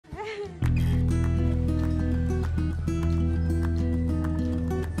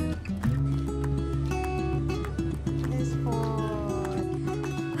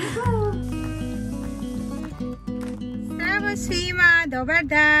dobar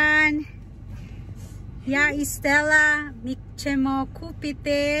dan. Ja i Stella, mi ćemo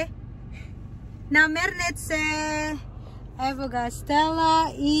kupiti namirnice. Evo ga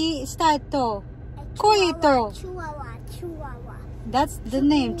Stella i šta je to? Koji je to? Chihuahua. That's the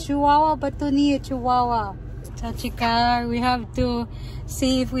name, Chihuahua, but to nije Chihuahua. Chachika, we have to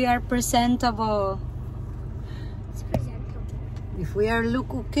see if we are presentable. It's presentable. If we are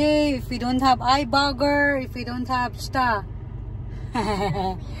look okay, if we don't have eye bugger, if we don't have šta.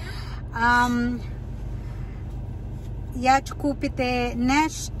 Ja ću kupiti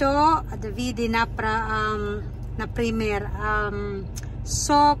nešto da vidi na primjer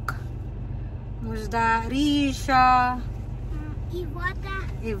sok, možda riža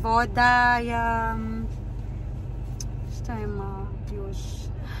i voda. Šta ima još?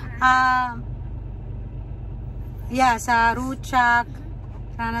 Ja, za ručak,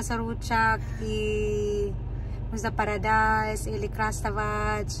 hrana za ručak i možda paradajz ili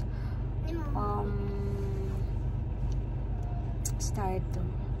krastavac. Šta je to?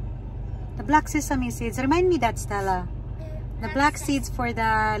 The black sesame seeds. Remind me that, Stella. The black seeds for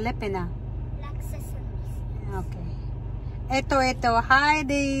the lepena. Black sesame seeds. Okay. Eto.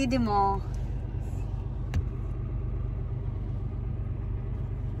 Hajde, idemo.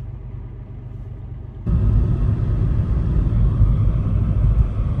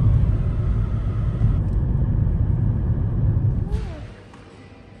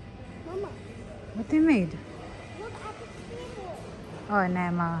 Mama, What do you made? look at the table. Oh,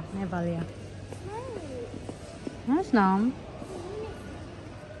 ne valja. No. Ne znam.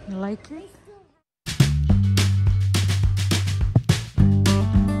 You like it?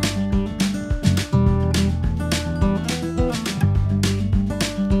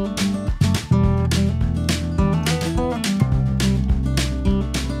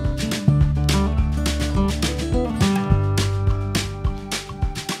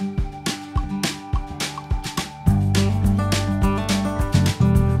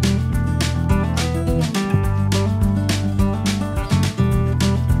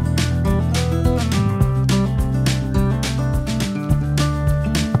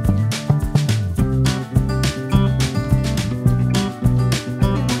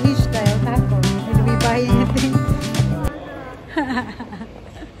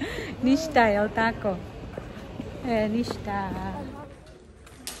 Ništa, jel tako? Ništa.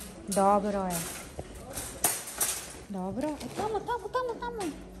 Dobro je. Dobro. Tamo.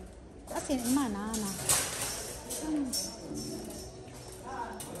 Asi ima nana.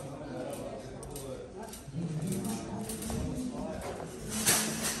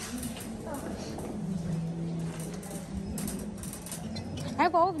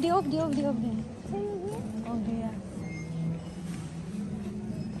 Evo ovdje. Ovdje, ja.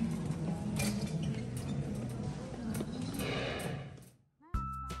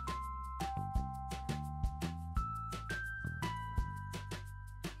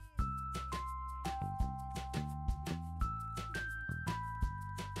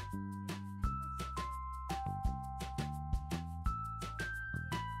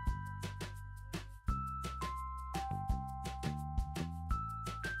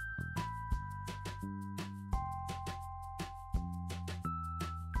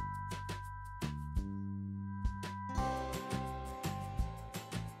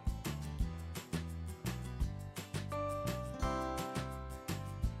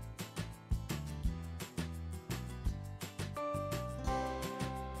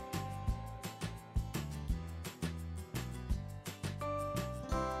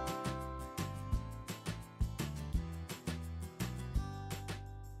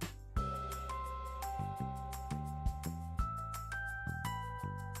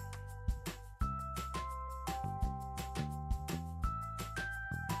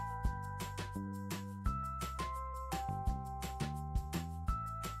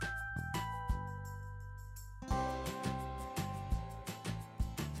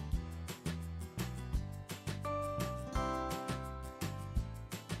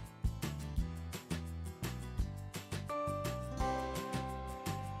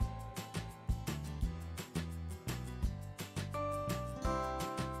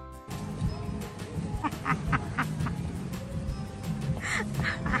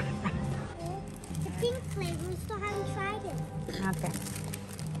 The pink flavor, we still haven't tried it. Okay.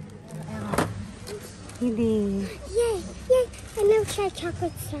 Idi. Yay! I never tried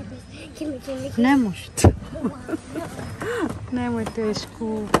chocolate strawberries. Give me. Ne možete. Nemoj, to je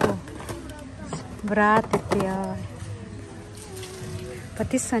skupo. Vratiti ovaj. But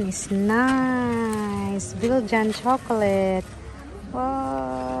this one is nice. Belgian chocolate.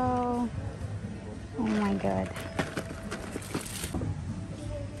 Wow. Oh my god.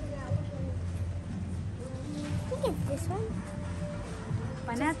 this one?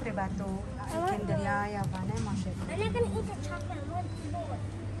 Panatre ba to? Kenderiaya ba na mo siya? I'm not gonna eat the chocolate. I want more.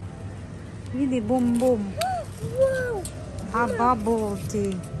 Hindi boom boom. Whoa! A bubble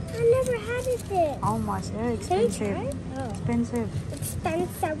tea. I never had it there. How much? Very Can you expensive. try? Oh. Expensive.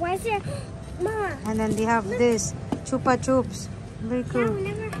 Expensive. Why is there? Mama. And then they have this chupa chups. Very Yeah, cool. we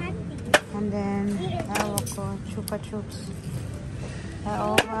never had these. And then chupa chups.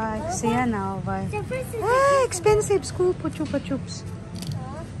 Oh, siya na oh, So first is expensive scoop po chupa chups.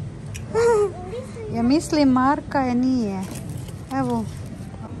 at least we Ja mislim marka je nije. Evo.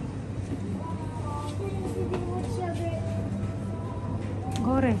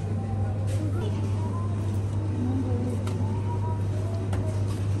 Gore.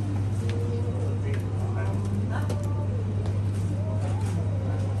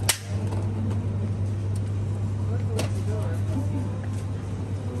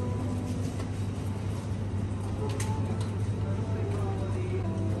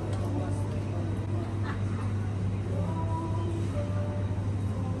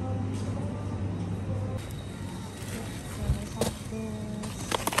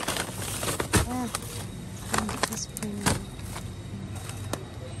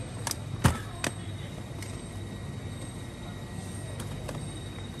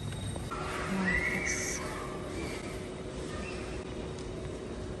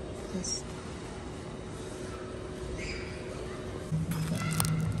 This.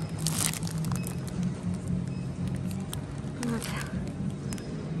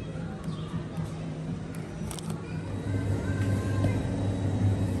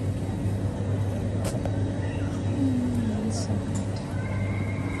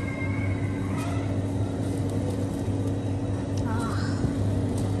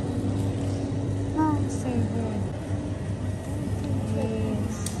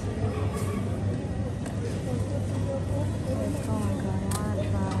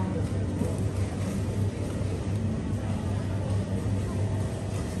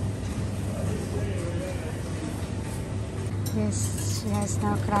 Yes, she has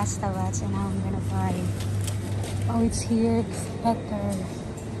now krastavats and now I'm gonna buy. Oh, it's here, it's better.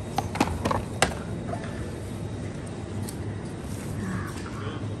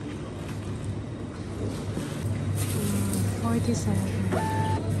 47.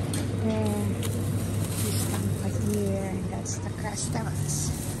 Then this one here, and that's the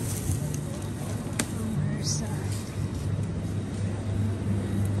krastavats on her side.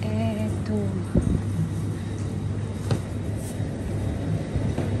 Eto.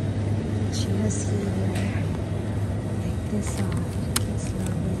 Just here, like this one, it's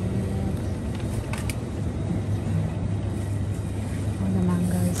lovely. Oh, the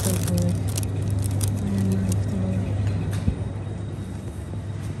mango is so good.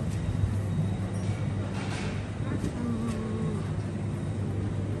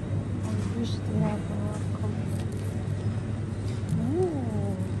 I wish they had more.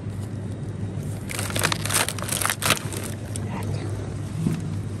 Ooh.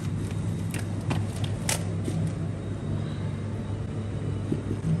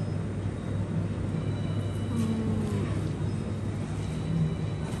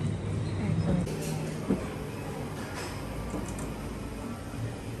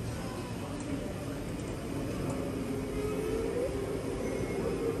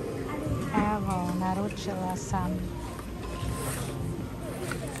 Evo, naručila sam.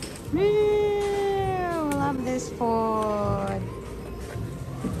 Love this food.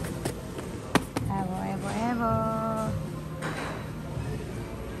 Evo, evo, evo.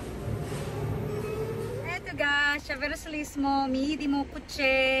 Eto ga, završili smo, mi idemo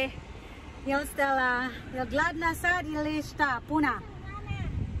kuće. Jel Stella, jel gladna sad ili šta, puna?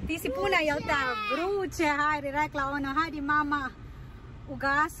 Ti si puna, jel ta vruće, hajde, rekla ono, hajde mama.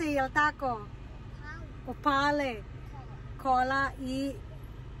 Ugase, jel tako? Upale kola i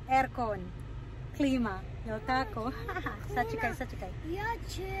aircon, klima, jel tako? Sačekaj, sačekaj.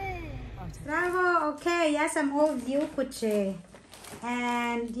 Jače. Bravo, ok, ja sam ovdje u kuće.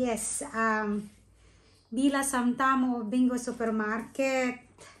 And yes, bila sam tamo u Bingo supermarket.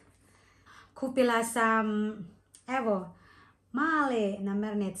 Kupila sam, evo, male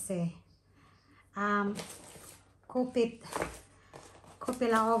namirnice.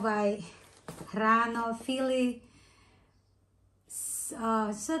 Kupila ovaj hrano, fili,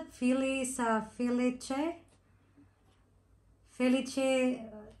 sa filiće,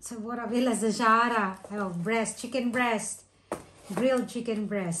 zaboravila zažara, evo, breast, chicken breast, grilled chicken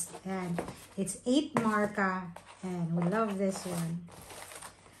breast, and it's 8 marka, and we love this one.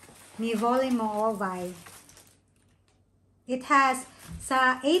 Mi volimo ovaj. It has,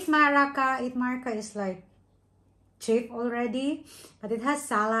 sa 8 marka is like cheap already, but it has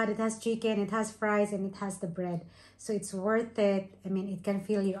salad, it has chicken, it has fries, and it has the bread. So it's worth it. I mean, it can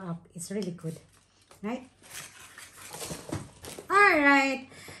fill you up. It's really good, right? All right.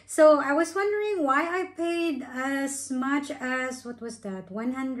 So I was wondering why I paid as much as, what was that?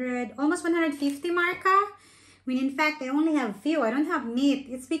 100, almost 150 marca. When in fact, I only have few. I don't have meat.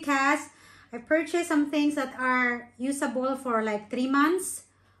 It's because I purchased some things that are usable for like 3 months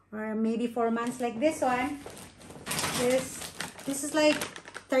or maybe 4 months, like this one. This is like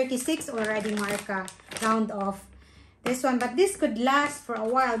 36 already marca, round off. This one, but this could last for a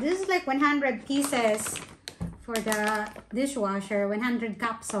while. This is like 100 pieces for the dishwasher, 100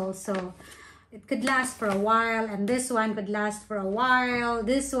 capsules, so it could last for a while. And this one could last for a while.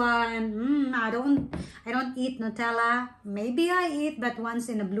 This one, I don't eat Nutella. Maybe I eat, but once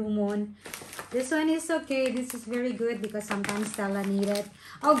in a blue moon. This one is okay. This is very good because sometimes Stella need it.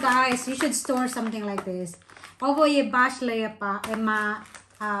 Oh guys, you should store something like this. Ovoje bašle pa ema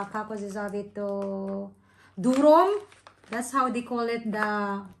kako se zove to durum. That's how they call it,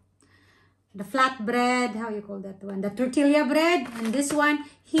 the flat bread. How you call that one? The tortilla bread. And this one,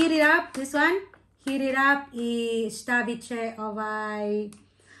 heat it up. This one, heat it up. I staviće ovaj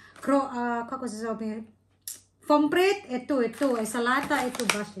kako se zove? Pompret. Ito salata. Ito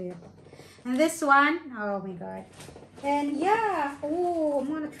bašle. And this one, oh my god. And yeah, oh,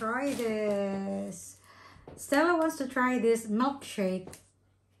 I'm gonna try this. Stella wants to try this milkshake.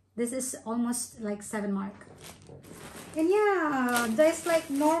 This is almost like 7 mark. And yeah, there's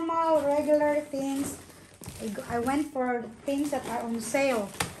like normal, regular things. I went for things that are on sale.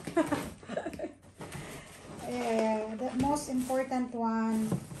 Yeah, the most important one,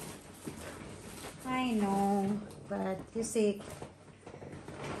 I know, but you see,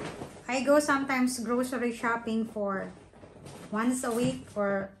 I go sometimes grocery shopping for once a week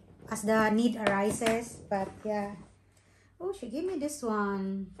or as the need arises. But yeah, oh, she gave me this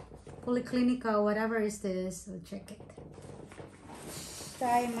one, Polyclinica, whatever is this. We'll check it.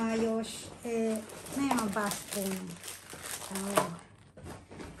 Tay mayos, may mabasto. Oh.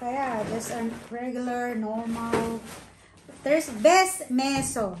 Kaya just a regular, normal. There's best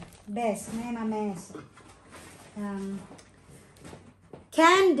meso, best, may meso.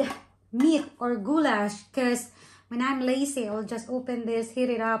 Canned meat or goulash, because when I'm lazy, I'll just open this, heat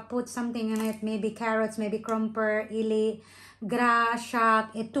it up, put something in it, maybe carrots, maybe crumper, ili, gra,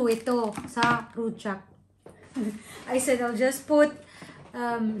 shak, ito sa rujak. I said I'll just put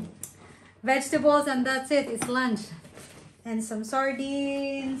vegetables and that's it. It's lunch. And some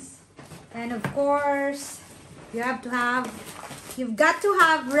sardines, and of course you've got to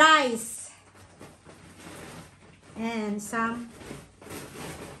have rice and some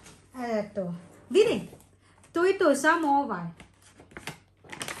Vidi, ito some ove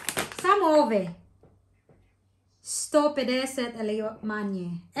 150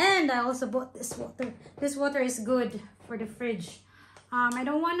 manje. And I also bought this water. This water is good for the fridge. I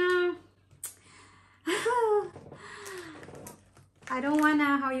don't wanna,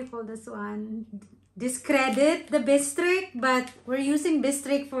 how you call this one, discredit the Bistric, but we're using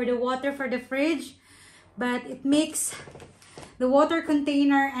Bistric for the water for the fridge. But it makes the water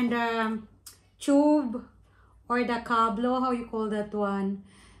container and the tube or the cablo, how you call that one,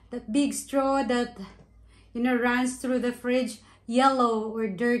 that big straw that, you know, runs through the fridge, yellow or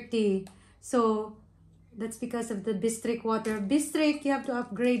dirty. So that's because of the Bistric water. Bistric, you have to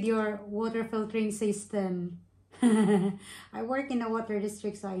upgrade your water filtering system. I work in a water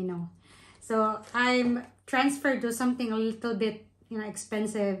district, so I know. So I'm transferred to something a little bit, you know,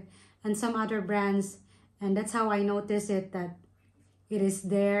 expensive and some other brands, and that's how I notice it, that it is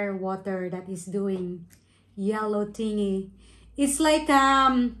their water that is doing yellow thingy. It's like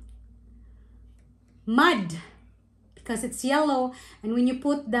mud because it's yellow, and when you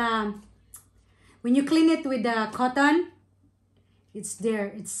clean it with the cotton, it's there.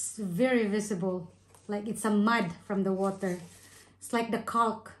 It's very visible, like it's a mud from the water. It's like the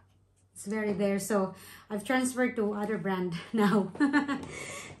caulk. It's very there. So I've transferred to other brand now. I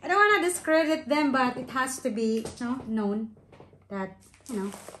don't want to discredit them, but it has to be, you know, known that, you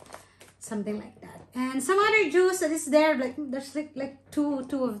know, something like that. And some other juice that is there, like there's like two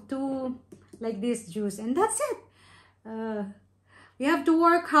like this juice, and that's it. We have to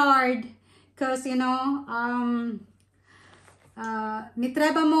work hard because, you know, mi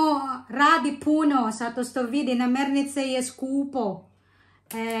treba mo radi puno sa to sto vidi namirnice je skupo.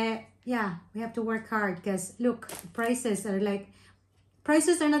 Yeah, we have to work hard because look, prices are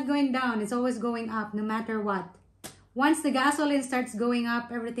not going down. It's always going up no matter what. Once the gasoline starts going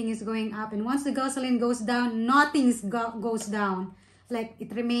up, everything is going up. And once the gasoline goes down, nothing goes down. Like,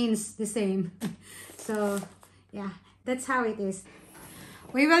 it remains the same. So, Yeah, that's how it is.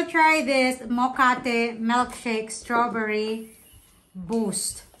 We will try this Mocate milkshake strawberry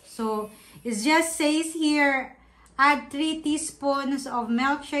boost. So it just says here, add 3 teaspoons of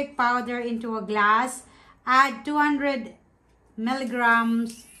milkshake powder into a glass. Add 200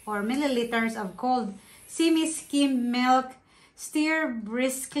 milligrams or milliliters of cold semi-skimmed milk. Stir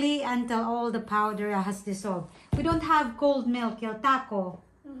briskly until all the powder has dissolved. We don't have cold milk, El Taco.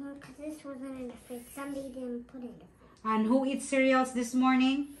 Because this wasn't in the fridge. Somebody didn't put it in the fridge. And who eats cereals this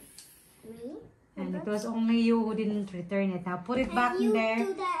morning? Me? And it was only you who didn't return it. Now put it back in you there.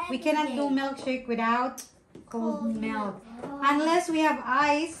 do that We every cannot day. do milkshake without cold milk. milk. Unless we have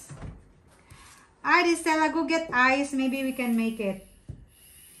ice. Alright, Stella, go get ice. Maybe we can make it.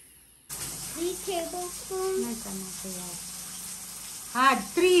 3 tablespoons. Add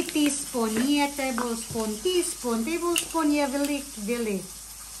 3 teaspoon. Nie tablespoon. Tablespoon, yeah, vili.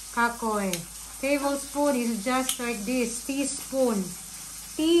 Kakoe. Tablespoon is just like this. Teaspoon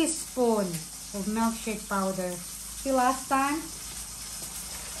of milkshake powder. See last time?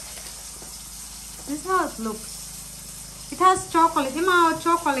 This is how it looks. It has chocolate. Ima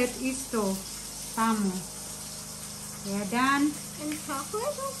chocolate is to. Tamo. Yeah, done. And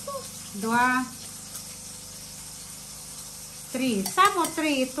chocolate also? 2, 3. Samo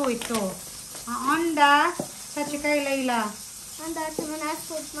 3. Ito. Onda. Sa chikay Layla. And that's when I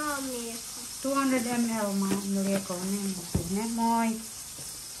put mommy. 200 ml mga ko. Net moy.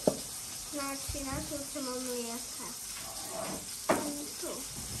 Not put some mommy. Yeah.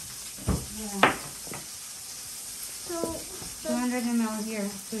 So 200 ml here.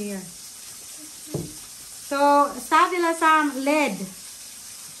 To here. So, sabi la sa LED.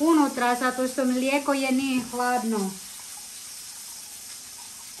 Uno tras ato sto mlieko yani hladno.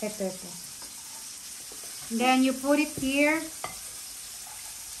 Ito. Then you put it here.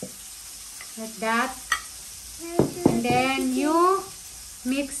 Like that. And then you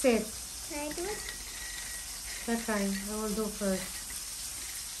mix it. Can I do it? Okay, I will do first.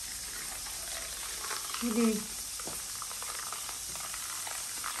 Maybe.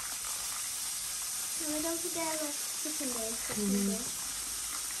 No, don't forget about chicken days.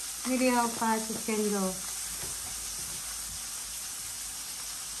 Maybe how fast it can go.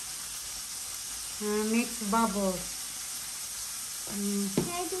 Mix bubbles. Can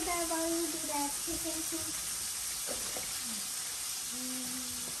I do that while you do that chicken too?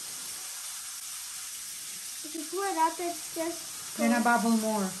 If you pour it up, it's just... Then a bubble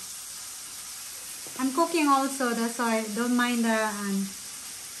more. I'm cooking also, that's why don't mind the...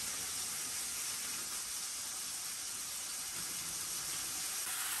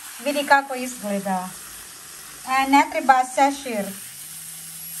 Vidi kako izgleda. Ne treba sešir.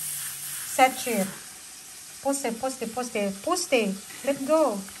 Sečir. Pusti. Let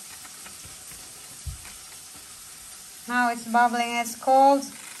go. Now it's bubbling. It's called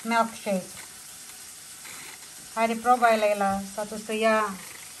milkshake. Hajde, probaj, Leila. Zato što ja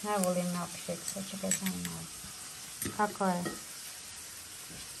ne volim milkshake. Sad čekaj samo malo. Kako je?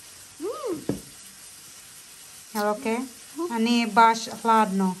 Jel okej? A nije baš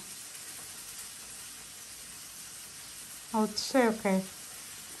hladno. Ali sve je okej.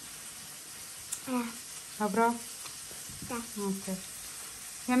 Dobro? Da. Okay.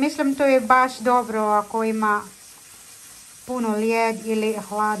 Ja mislim to je baš dobro ako ima puno led ili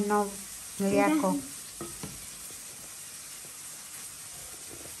hladno mlijeko.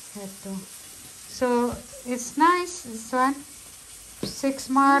 Eto. So it's nice, this one.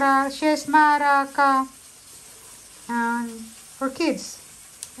 6 maraka for kids.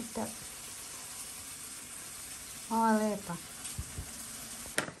 Like that. Hvala lepa.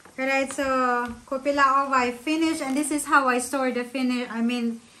 Alright, so kupila ovaj finished, and this is how I store the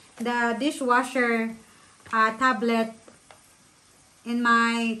the dishwasher tablet in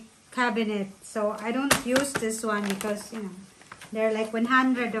my cabinet. So I don't use this one because there are like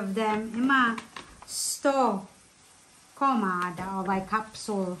 100 of them. Ima 100 komada ovaj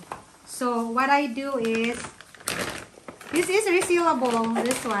capsule. So what I do is, this is resealable,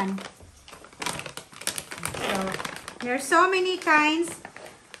 this one. So there are so many kinds.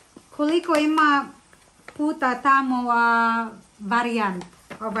 Koliko ima puta tamo variant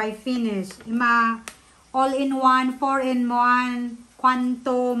ovaj finish. Ima all-in-one, 4-in-1,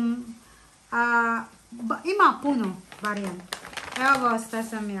 quantum. Ima puno variant. Evo, sta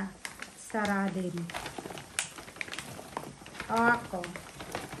sam ja. Sta radim. Ovako.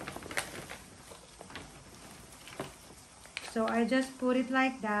 So I just put it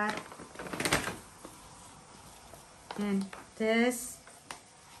like that. And this,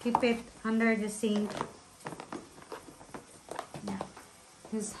 keep it under the sink. Yeah,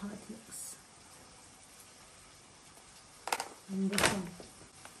 this is how it looks. And this one.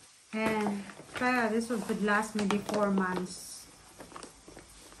 And this one could last maybe 4 months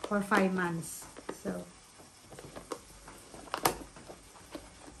or 5 months. So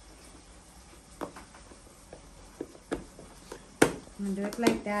I'm gonna do it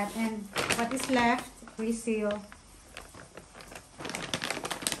like that, and what is left, reseal.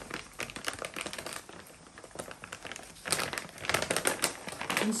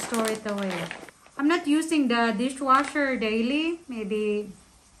 And store it away. I'm not using the dishwasher daily, maybe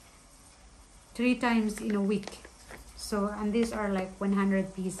 3 times in a week. So, and these are like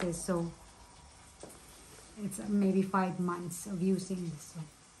 100 pieces, so it's maybe 5 months of using this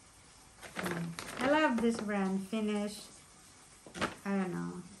one. I love this brand, Finish. I don't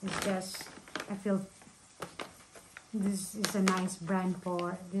know, it's just, I feel this is a nice brand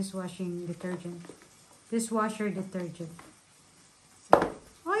for dishwasher detergent. So,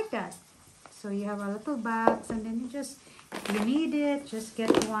 like that. So you have a little box, and then you just, if you need it, just get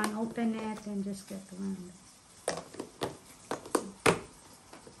one, open it, and just get one.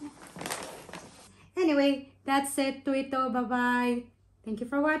 Anyway, that's it to ito. Bye-bye. Thank you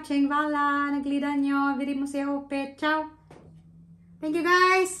for watching. Vala, naglidan nyo. Vidimo siya upit. Ciao. Thank you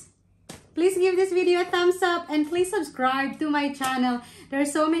guys. Please give this video a thumbs up and please subscribe to my channel. There are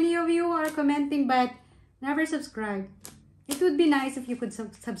so many of you who are commenting but never subscribe. It would be nice if you could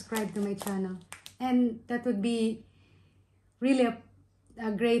subscribe to my channel. And that would be really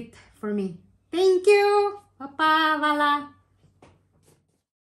a great for me. Thank you. Papa, Vala.